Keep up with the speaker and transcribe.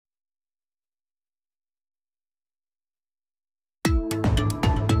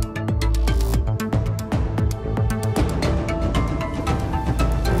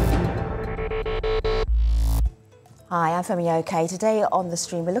Hi, I'm Femi OK. Today on the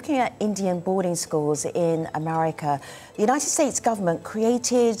stream, we're looking at Indian boarding schools in America. The United States government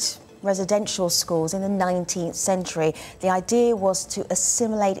created residential schools in the 19th century. The idea was to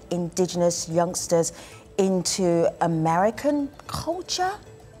assimilate indigenous youngsters into American culture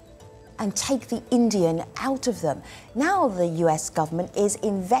and take the Indian out of them. Now the US government is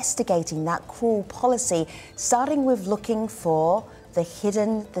investigating that cruel policy, starting with looking for the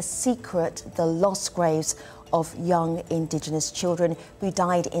hidden, the secret, the lost graves of young Indigenous children who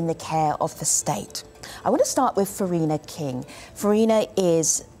died in the care of the state. I want to start with Farina King. Farina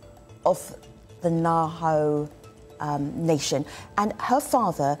is of the Navajo Nation, and her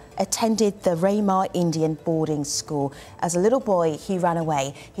father attended the Raymar Indian boarding school. As a little boy, he ran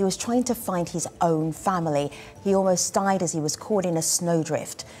away. He was trying to find his own family. He almost died as he was caught in a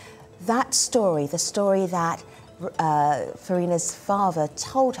snowdrift. That story, the story that Farina's father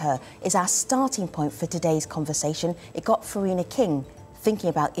told her, is our starting point for today's conversation. It got Farina King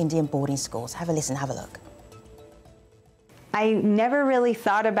thinking about Indian boarding schools. Have a listen, have a look. I never really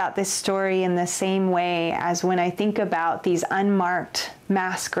thought about this story in the same way as when I think about these unmarked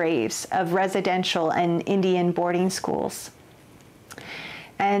mass graves of residential and Indian boarding schools.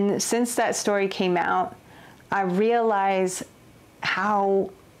 And since that story came out, I realize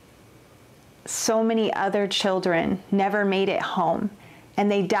how so many other children never made it home.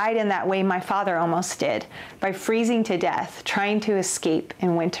 And they died in that way my father almost did, by freezing to death, trying to escape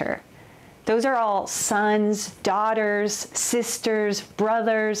in winter. Those are all sons, daughters, sisters,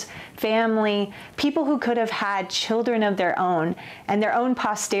 brothers, family, people who could have had children of their own and their own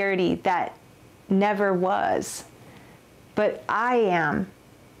posterity that never was. But I am,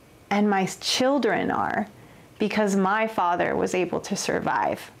 and my children are, because my father was able to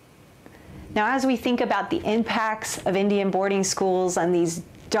survive. Now, as we think about the impacts of Indian boarding schools on these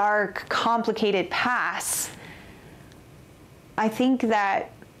dark, complicated pasts, I think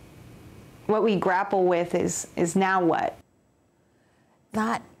that what we grapple with is now what?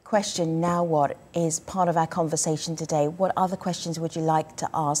 That question, now what, is part of our conversation today. What other questions would you like to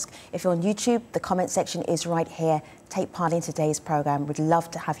ask? If you're on YouTube, the comment section is right here. Take part in today's programme. We'd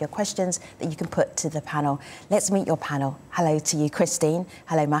love to have your questions that you can put to the panel. Let's meet your panel. Hello to you, Christine.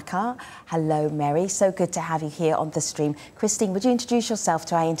 Hello, Makar. Hello, Mary. So good to have you here on the stream. Christine, would you introduce yourself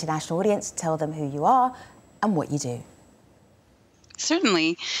to our international audience, tell them who you are and what you do?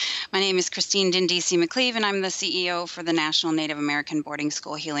 Certainly. My name is Christine Dindisi McCleve, and I'm the CEO for the National Native American Boarding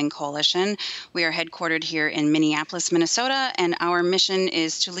School Healing Coalition. We are headquartered here in Minneapolis, Minnesota, and our mission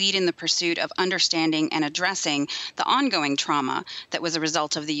is to lead in the pursuit of understanding and addressing the ongoing trauma that was a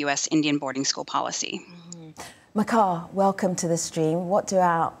result of the U.S. Indian boarding school policy. Makar, welcome to the stream. What do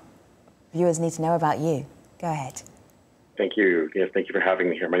our viewers need to know about you? Go ahead. Thank you. Yes, thank you for having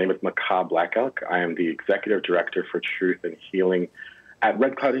me here. My name is Makar Black Elk. I am the Executive Director for Truth and Healing at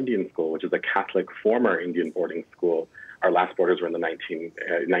Red Cloud Indian School, which is a Catholic former Indian boarding school. Our last boarders were in the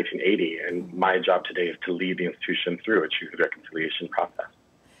 1980, and my job today is to lead the institution through a truth and reconciliation process.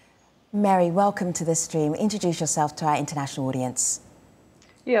 Mary, welcome to the stream. Introduce yourself to our international audience.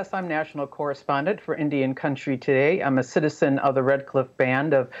 Yes, I'm national correspondent for Indian Country Today. I'm a citizen of the Red Cliff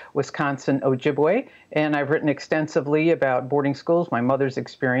Band of Wisconsin Ojibwe, and I've written extensively about boarding schools, my mother's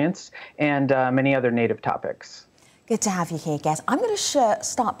experience, and many other Native topics. Good to have you here, guest. I'm going to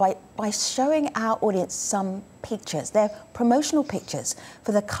start by showing our audience some pictures. They're promotional pictures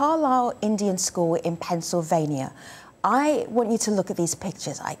for the Carlisle Indian School in Pennsylvania. I want you to look at these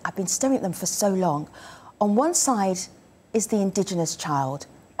pictures. I've been staring at them for so long. On one side is the Indigenous child.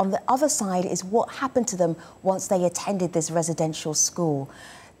 On the other side is what happened to them once they attended this residential school.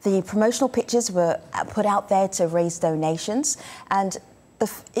 The promotional pictures were put out there to raise donations, and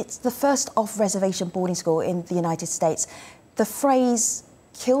it's the first off-reservation boarding school in the United States. The phrase,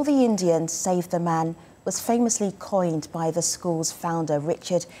 "kill the Indian, save the man," was famously coined by the school's founder,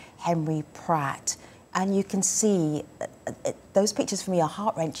 Richard Henry Pratt. And you can see, those pictures for me are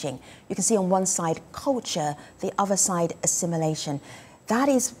heart-wrenching. You can see on one side culture, the other side assimilation. That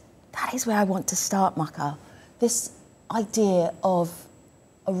is where I want to start, Makar. This idea of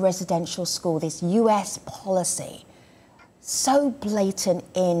a residential school, this US policy, so blatant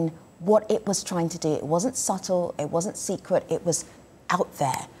in what it was trying to do. It wasn't subtle, it wasn't secret, it was out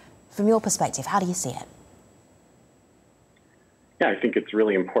there. From your perspective, how do you see it? Yeah, I think it's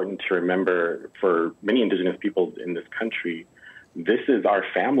really important to remember for many Indigenous people in this country, this is our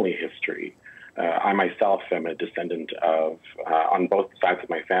family history. I myself am a descendant of, on both sides of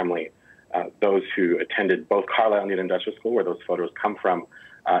my family, those who attended both Carlisle Indian Industrial School, where those photos come from,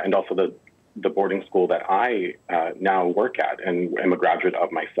 and also the boarding school that I now work at and am a graduate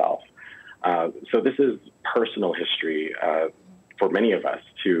of myself. So this is personal history for many of us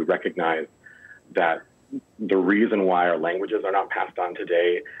to recognize that the reason why our languages are not passed on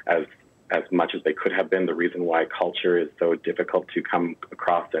today as much as they could have been, the reason why culture is so difficult to come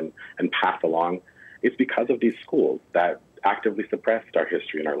across and pass along, is because of these schools that actively suppressed our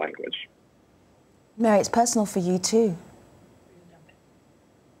history and our language. Mary, it's personal for you too.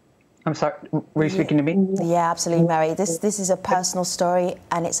 I'm sorry, were you speaking to me? Yeah, absolutely, Mary. This is a personal story,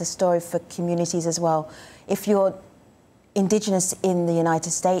 and it's a story for communities as well. If you're Indigenous in the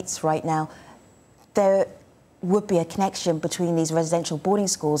United States right now, there would be a connection between these residential boarding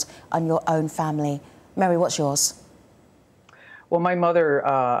schools and your own family. Mary, what's yours? Well, my mother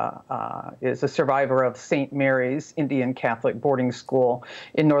is a survivor of St. Mary's Indian Catholic boarding school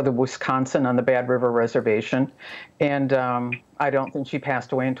in northern Wisconsin on the Bad River Reservation. And I don't think she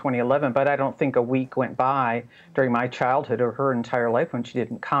passed away in 2011, but I don't think a week went by during my childhood or her entire life when she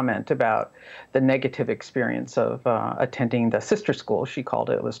didn't comment about the negative experience of attending the sister school, she called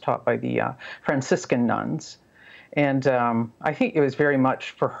it. It was taught by the Franciscan nuns. And I think it was very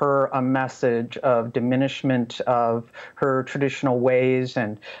much for her a message of diminishment of her traditional ways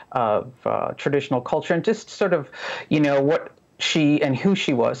and of traditional culture, and just sort of, you know, what she and who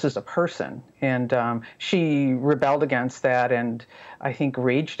she was as a person. And she rebelled against that, and I think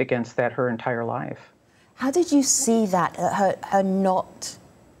raged against that her entire life. How did you see that, her not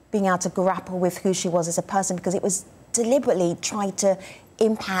being able to grapple with who she was as a person, because it was deliberately trying to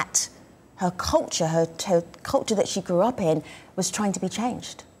impact her culture, her culture that she grew up in was trying to be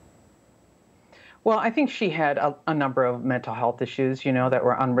changed? Well, I think she had a number of mental health issues, you know, that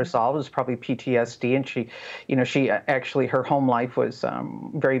were unresolved. It was probably PTSD, and she, you know, she actually, her home life was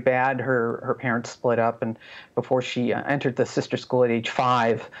very bad. Her parents split up, and before she entered the sister school at age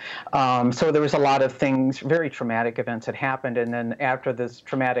 5. So there was a lot of things, very traumatic events had happened, and then after this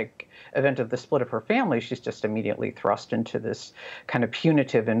traumatic event of the split of her family, she's just immediately thrust into this kind of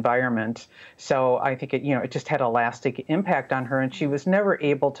punitive environment. So I think it, you know, it just had a lasting impact on her, and she was never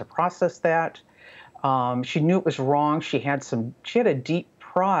able to process that. She knew it was wrong. She had a deep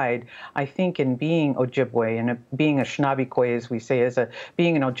pride, I think, in being Ojibwe and being a Shinabikwe, as we say,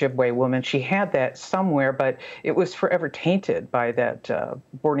 being an Ojibwe woman. She had that somewhere, but it was forever tainted by that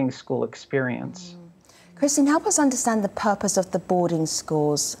boarding school experience. Christine, help us understand the purpose of the boarding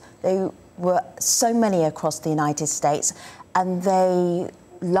schools. There were so many across the United States, and they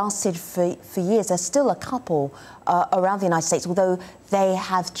lasted for years. There's still a couple around the United States, although they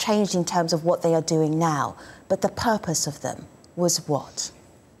have changed in terms of what they are doing now. But the purpose of them was what?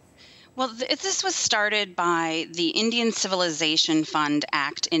 Well, this was started by the Indian Civilization Fund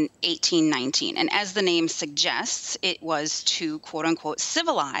Act in 1819. And as the name suggests, it was to, quote unquote,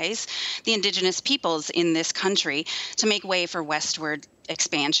 civilize the indigenous peoples in this country to make way for westward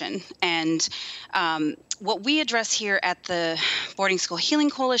expansion. And what we address here at the Boarding School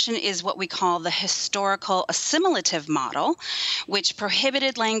Healing Coalition is what we call the historical assimilative model, which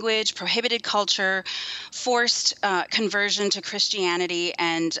prohibited language, prohibited culture, forced conversion to Christianity.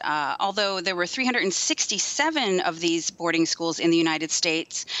 And although there were 367 of these boarding schools in the United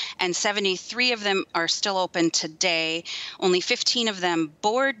States, and 73 of them are still open today, only 15 of them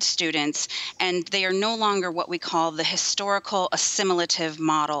board students, and they are no longer what we call the historical assimilative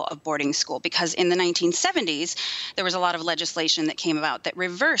model of boarding school, because in the 1970s, there was a lot of legislation that came about that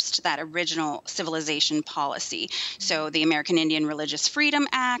reversed that original civilization policy. So the American Indian Religious Freedom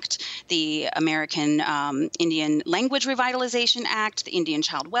Act, the American Indian Language Revitalization Act, the Indian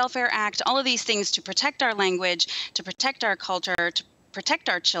Child Welfare Act, all of these things to protect our language, to protect our culture, to protect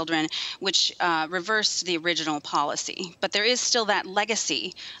our children, which reversed the original policy. But there is still that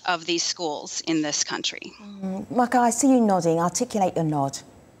legacy of these schools in this country. Maka, I see you nodding. Articulate your nod.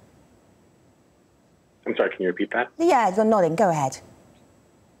 I'm sorry, can you repeat that? Yeah, you're nodding. Go ahead.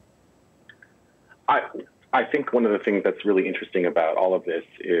 I think one of the things that's really interesting about all of this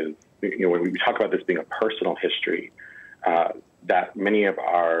is, you know, when we talk about this being a personal history, that many of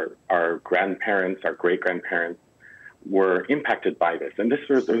our grandparents, our great-grandparents, were impacted by this. And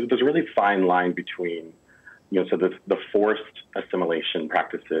there's a really fine line between, you know, so the forced assimilation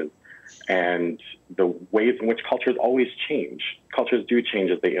practices and the ways in which cultures always change. Cultures do change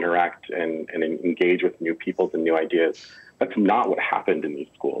as they interact and engage with new peoples and new ideas. That's not what happened in these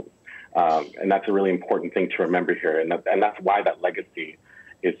schools. And that's a really important thing to remember here. And that's why that legacy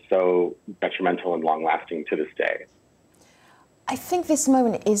is so detrimental and long-lasting to this day. I think this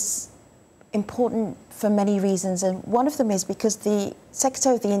moment is important for many reasons, and one of them is because the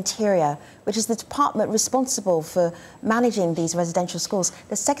Secretary of the Interior, which is the department responsible for managing these residential schools,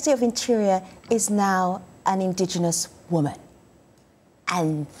 the Secretary of Interior is now an Indigenous woman.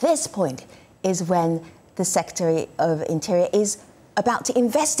 And this point is when the Secretary of Interior is about to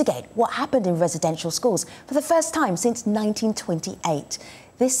investigate what happened in residential schools for the first time since 1928.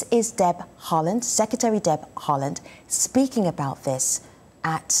 This is Deb Haaland, Secretary Deb Haaland, speaking about this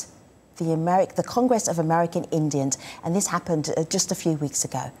at the Congress of American Indians, and this happened just a few weeks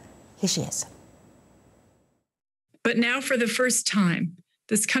ago. Here she is. But now, for the first time,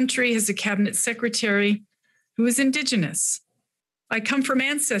 this country has a cabinet secretary who is Indigenous. I come from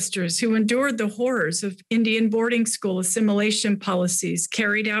ancestors who endured the horrors of Indian boarding school assimilation policies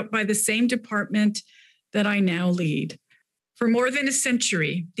carried out by the same department that I now lead. For more than a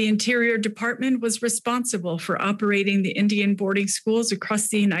century, the Interior Department was responsible for operating the Indian boarding schools across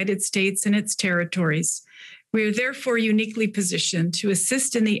the United States and its territories. We are therefore uniquely positioned to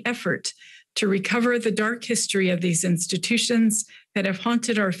assist in the effort to recover the dark history of these institutions that have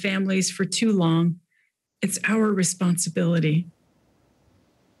haunted our families for too long. It's our responsibility.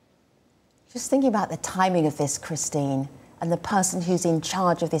 Just thinking about the timing of this, Christine, and the person who's in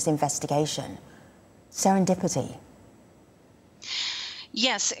charge of this investigation. Serendipity.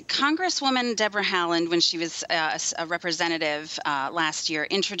 Yes, Congresswoman Deborah Haaland, when she was a representative last year,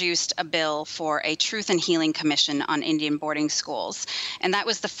 introduced a bill for a Truth and Healing Commission on Indian boarding schools. And that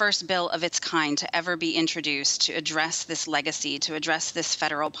was the first bill of its kind to ever be introduced to address this legacy, to address this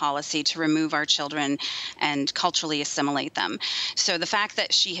federal policy, to remove our children and culturally assimilate them. So the fact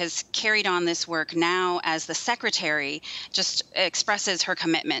that she has carried on this work now as the secretary just expresses her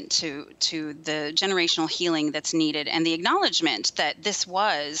commitment to the generational healing that's needed and the acknowledgement that this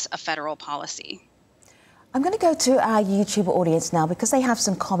was a federal policy. I'm going to go to our YouTube audience now because they have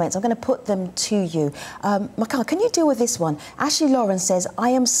some comments. I'm going to put them to you. Makar, can you deal with this one? Ashley Lawrence says, I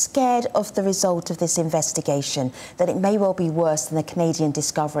am scared of the result of this investigation, that it may well be worse than the Canadian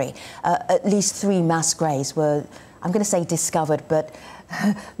discovery. At least 3 mass graves were, I'm going to say discovered, but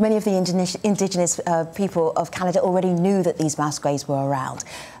many of the Indigenous people of Canada already knew that these mass graves were around.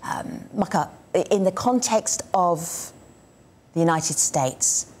 Makar, in the context of the United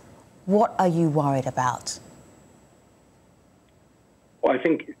States, what are you worried about? Well, I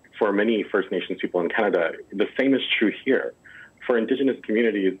think for many First Nations people in Canada, the same is true here. For Indigenous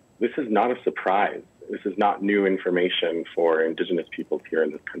communities, this is not a surprise. This is not new information for Indigenous peoples here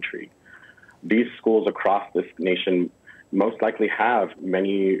in this country. These schools across this nation most likely have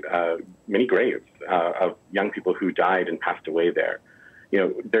many graves of young people who died and passed away there. You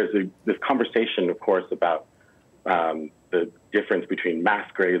know, there's this conversation, of course, about the difference between mass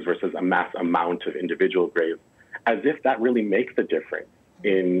graves versus a mass amount of individual graves, as if that really makes a difference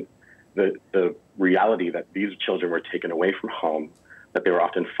in the reality that these children were taken away from home, that they were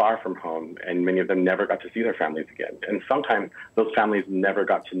often far from home, and many of them never got to see their families again. And sometimes those families never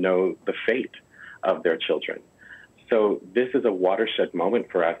got to know the fate of their children. So this is a watershed moment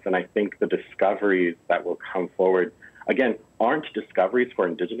for us, and I think the discoveries that will come forward, again, aren't discoveries for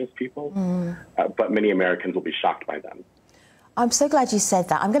Indigenous people, but many Americans will be shocked by them. I'm so glad you said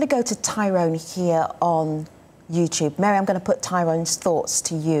that. I'm going to go to Tyrone here on YouTube. Mary, I'm going to put Tyrone's thoughts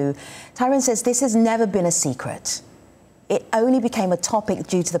to you. Tyrone says, this has never been a secret. It only became a topic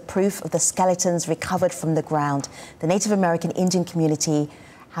due to the proof of the skeletons recovered from the ground. The Native American Indian community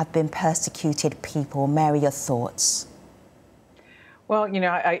have been persecuted people. Mary, your thoughts? Well, you know,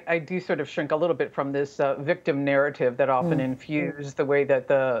 I do sort of shrink a little bit from this victim narrative that often infuse the way that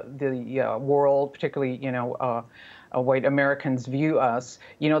the world, particularly, you know, white Americans view us.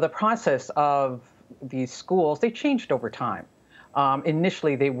 You know, the process of these schools, they changed over time.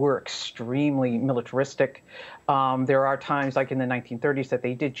 Initially, they were extremely militaristic. There are times, like in the 1930s, that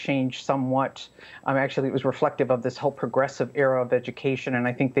they did change somewhat. Actually, it was reflective of this whole progressive era of education, and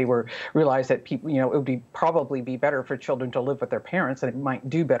I think they realized that people, you know, it would probably be better for children to live with their parents, and it might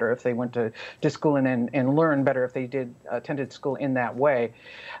do better if they went to school and learn better if they attended school in that way.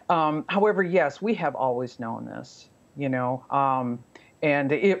 However, yes, we have always known this, you know,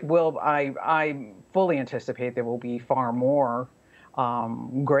 and it will. I fully anticipate there will be far more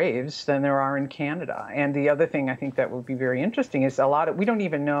graves than there are in Canada. And the other thing I think that would be very interesting is we don't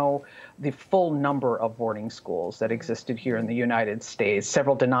even know the full number of boarding schools that existed here in the United States.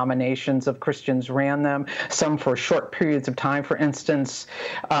 Several denominations of Christians ran them, some for short periods of time. For instance,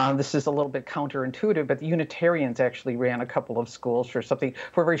 this is a little bit counterintuitive, but the Unitarians actually ran a couple of schools for a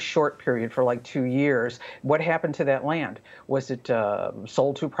very short period, for like 2 years. What happened to that land? Was it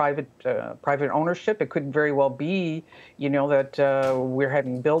sold to private ownership? It could very well be, you know, that we're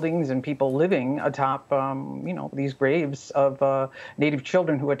having buildings and people living atop, you know, these graves of Native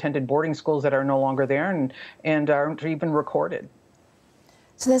children who attended boarding schools that are no longer there and aren't even recorded.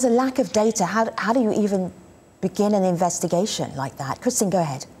 So there's a lack of data. How do you even begin an investigation like that? Christine, go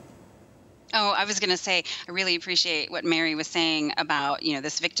ahead. Oh, I was going to say, I really appreciate what Mary was saying about,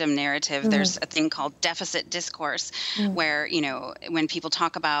 this victim narrative. There's a thing called deficit discourse where, when people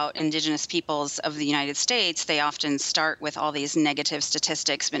talk about Indigenous peoples of the United States, they often start with all these negative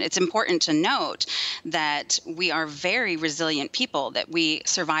statistics. But it's important to note that we are very resilient people, that we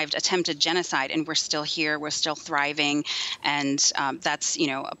survived attempted genocide and we're still here, we're still thriving. And that's,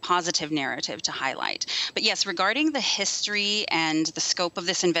 a positive narrative to highlight. But yes, regarding the history and the scope of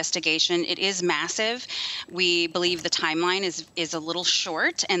this investigation, it is massive. We believe the timeline is a little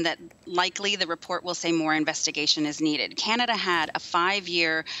short and that likely the report will say more investigation is needed. Canada had a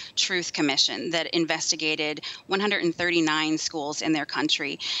 5-year truth commission that investigated 139 schools in their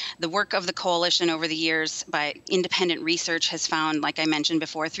country. The work of the coalition over the years by independent research has found, like I mentioned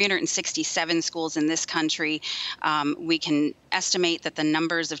before, 367 schools in this country. We can estimate that the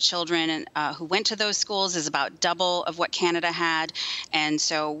numbers of children who went to those schools is about double of what Canada had. And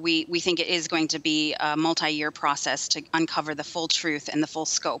so we think it is going to be a multi-year process to uncover the full truth and the full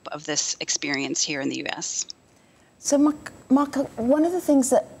scope of this experience here in the U.S. So, Mark, one of the things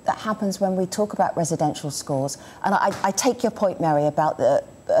that happens when we talk about residential schools, and I take your point, Mary, about the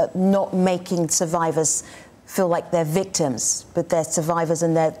not making survivors feel like they're victims, but they're survivors,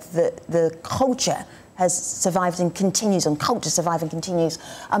 and the culture has survived and continues, and culture survives and continues,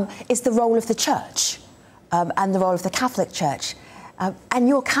 is the role of the church and the role of the Catholic Church. And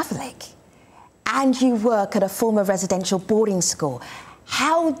you're Catholic, and you work at a former residential boarding school.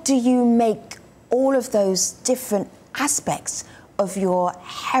 How do you make all of those different aspects of your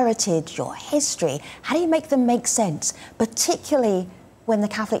heritage, your history, how do you make them make sense, particularly when the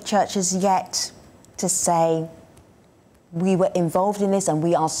Catholic Church is yet to say, we were involved in this and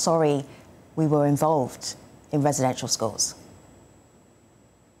we are sorry we were involved in residential schools?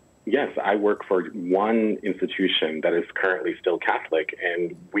 Yes, I work for one institution that is currently still Catholic,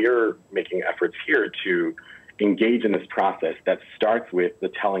 and we're making efforts here to engage in this process that starts with the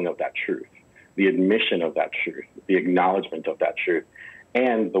telling of that truth, the admission of that truth, the acknowledgement of that truth,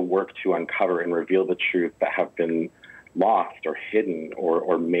 and the work to uncover and reveal the truth that have been lost or hidden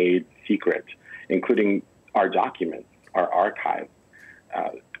or made secret, including our documents, our archives.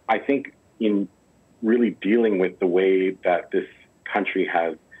 I think in really dealing with the way that this country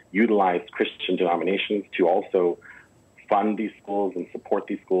has utilized Christian denominations to also fund these schools and support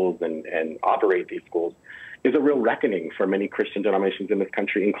these schools and operate these schools is a real reckoning for many Christian denominations in this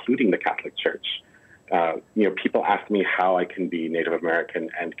country, including the Catholic Church. People ask me how I can be Native American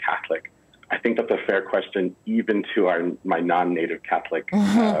and Catholic. I think that's a fair question, even to my non-Native Catholic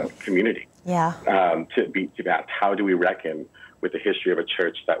community. Yeah. To be asked, how do we reckon with the history of a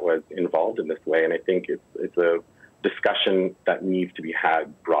church that was involved in this way? And I think it's a discussion that needs to be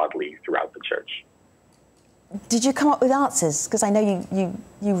had broadly throughout the church. Did you come up with answers? Because I know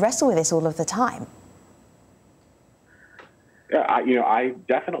you wrestle with this all of the time. Yeah, I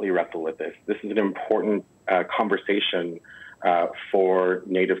definitely wrestle with this. This is an important conversation for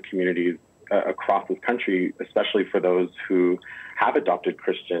Native communities across this country, especially for those who have adopted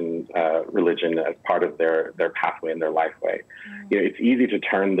Christian religion as part of their pathway and their lifeway. It's easy to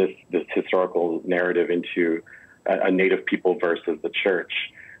turn this historical narrative into a Native people versus the church,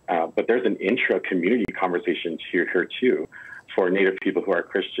 but there's an intra-community conversation here too, for Native people who are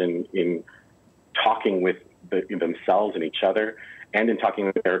Christian in talking with themselves and each other, and in talking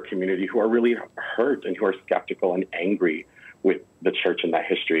with their community who are really hurt and who are skeptical and angry with the church and that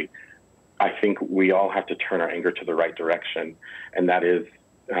history. I think we all have to turn our anger to the right direction, and that is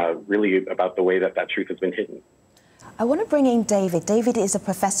really about the way that truth has been hidden. I want to bring in David. David is a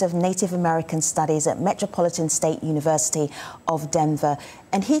professor of Native American Studies at Metropolitan State University of Denver,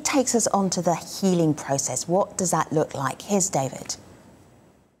 and he takes us on to the healing process. What does that look like? Here's David.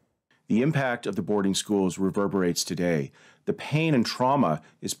 The impact of the boarding schools reverberates today. The pain and trauma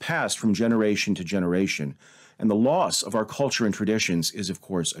is passed from generation to generation, and the loss of our culture and traditions is, of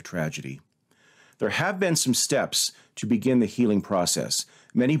course, a tragedy. There have been some steps to begin the healing process.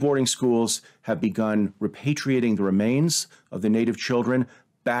 Many boarding schools have begun repatriating the remains of the Native children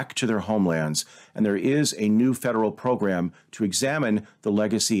back to their homelands, and there is a new federal program to examine the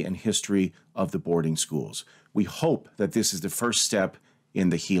legacy and history of the boarding schools. We hope that this is the first step in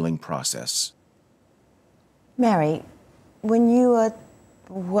the healing process. Mary, when you are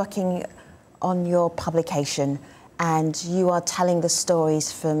working on your publication and you are telling the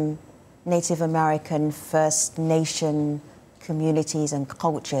stories from Native American, First Nation communities and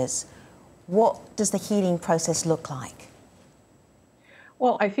cultures, what does the healing process look like?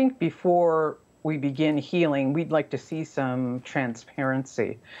 Well, I think before we begin healing, we'd like to see some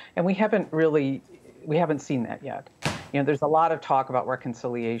transparency. And we haven't seen that yet. there's a lot of talk about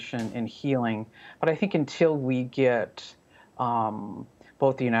reconciliation and healing, but I think until we get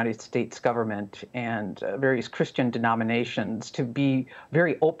both the United States government and various Christian denominations to be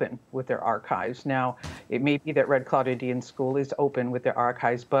very open with their archives. Now, it may be that Red Cloud Indian School is open with their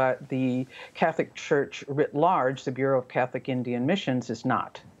archives, but the Catholic Church writ large, the Bureau of Catholic Indian Missions, is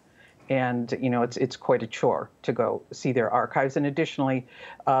not. And, it's quite a chore to go see their archives. And additionally,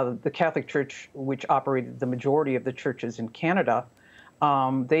 the Catholic Church, which operated the majority of the churches in Canada,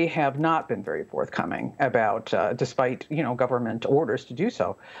 they have not been very forthcoming about, despite, government orders to do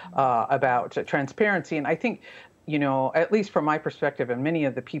so, about transparency. And I think, at least from my perspective and many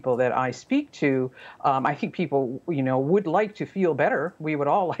of the people that I speak to, I think people, would like to feel better. We would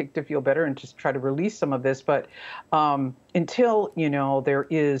all like to feel better and just try to release some of this. But until, there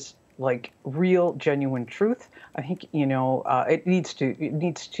is like real, genuine truth, I think, it needs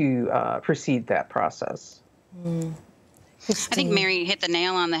to precede that process. Mm. I think Mary hit the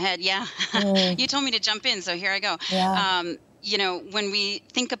nail on the head. Yeah. You told me to jump in, so here I go. Yeah. When we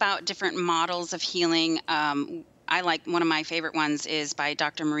think about different models of healing, I like one of my favorite ones is by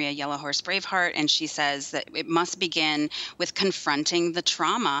Dr. Maria Yellowhorse Braveheart, and she says that it must begin with confronting the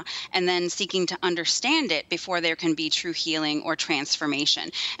trauma and then seeking to understand it before there can be true healing or transformation.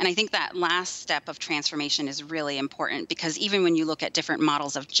 And I think that last step of transformation is really important, because even when you look at different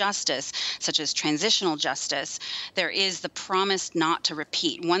models of justice, such as transitional justice, there is the promise not to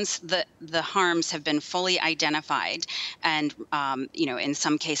repeat. Once the harms have been fully identified and, in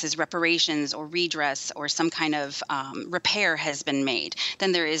some cases reparations or redress or some kind of repair has been made,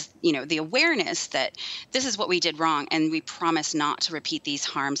 then there is, the awareness that this is what we did wrong, and we promise not to repeat these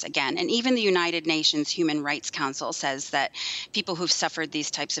harms again. And even the United Nations Human Rights Council says that people who've suffered these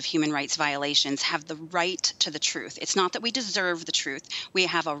types of human rights violations have the right to the truth. It's not that we deserve the truth. We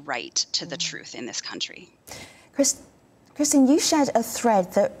have a right to the truth in this country. Christine, you shared a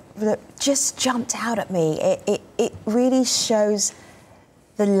thread that just jumped out at me. It really shows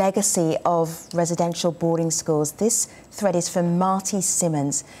the legacy of residential boarding schools. This thread is from Marty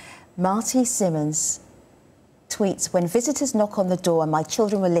Simmons. Marty Simmons tweets, "When visitors knock on the door and my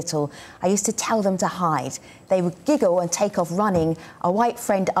children were little, I used to tell them to hide. They would giggle and take off running. A white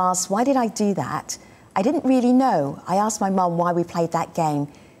friend asked, why did I do that? I didn't really know. I asked my mum why we played that game.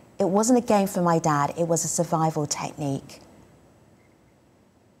 It wasn't a game for my dad, it was a survival technique."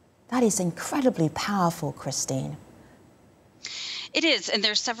 That is incredibly powerful, Christine. It is, and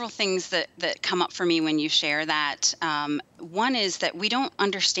there's several things that come up for me when you share that. One is that we don't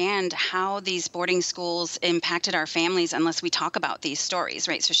understand how these boarding schools impacted our families unless we talk about these stories,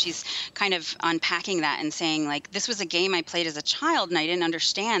 right? So she's kind of unpacking that and saying, like, this was a game I played as a child, and I didn't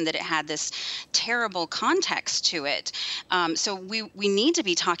understand that it had this terrible context to it. So we need to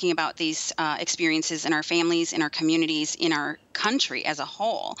be talking about these experiences in our families, in our communities, in our country as a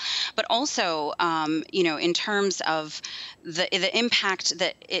whole. But also, in terms of the impact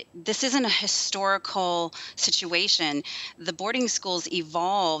that this isn't a historical situation. The boarding schools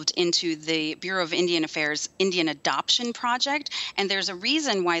evolved into the Bureau of Indian Affairs Indian Adoption Project, and there's a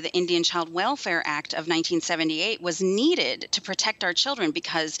reason why the Indian Child Welfare Act of 1978 was needed to protect our children,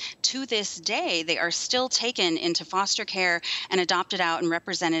 because to this day they are still taken into foster care and adopted out and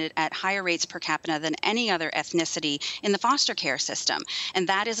represented at higher rates per capita than any other ethnicity in the foster care system. And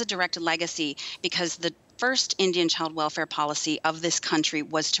that is a direct legacy, because the first Indian child welfare policy of this country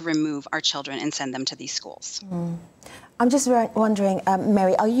was to remove our children and send them to these schools. I'm just wondering,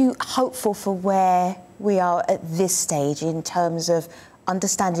 Mary, are you hopeful for where we are at this stage in terms of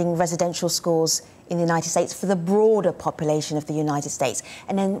understanding residential schools in the United States for the broader population of the United States,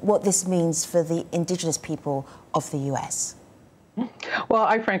 and then what this means for the Indigenous people of the US? Well,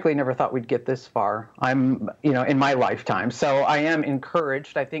 I frankly never thought we'd get this far. In my lifetime. So I am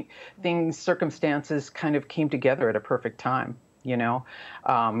encouraged. I think circumstances kind of came together at a perfect time.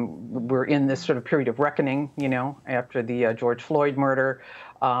 We're in this sort of period of reckoning, after the George Floyd murder.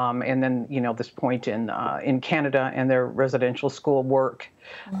 And then, this point in Canada and their residential school work.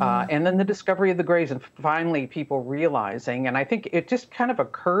 And then the discovery of the graves, and finally people realizing, and I think it just kind of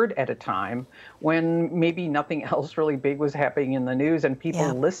occurred at a time when maybe nothing else really big was happening in the news, and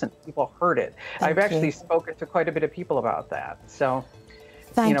people listened, people heard it. I've actually spoken to quite a bit of people about that. So,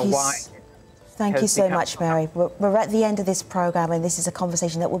 Thank you so much, Mary. We're at the end of this program, and this is a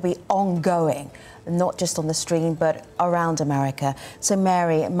conversation that will be ongoing, not just on the stream, but around America. So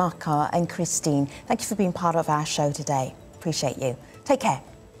Mary, Maka and Christine, thank you for being part of our show today. Appreciate you. Take care.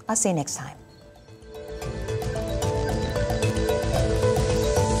 I'll see you next time.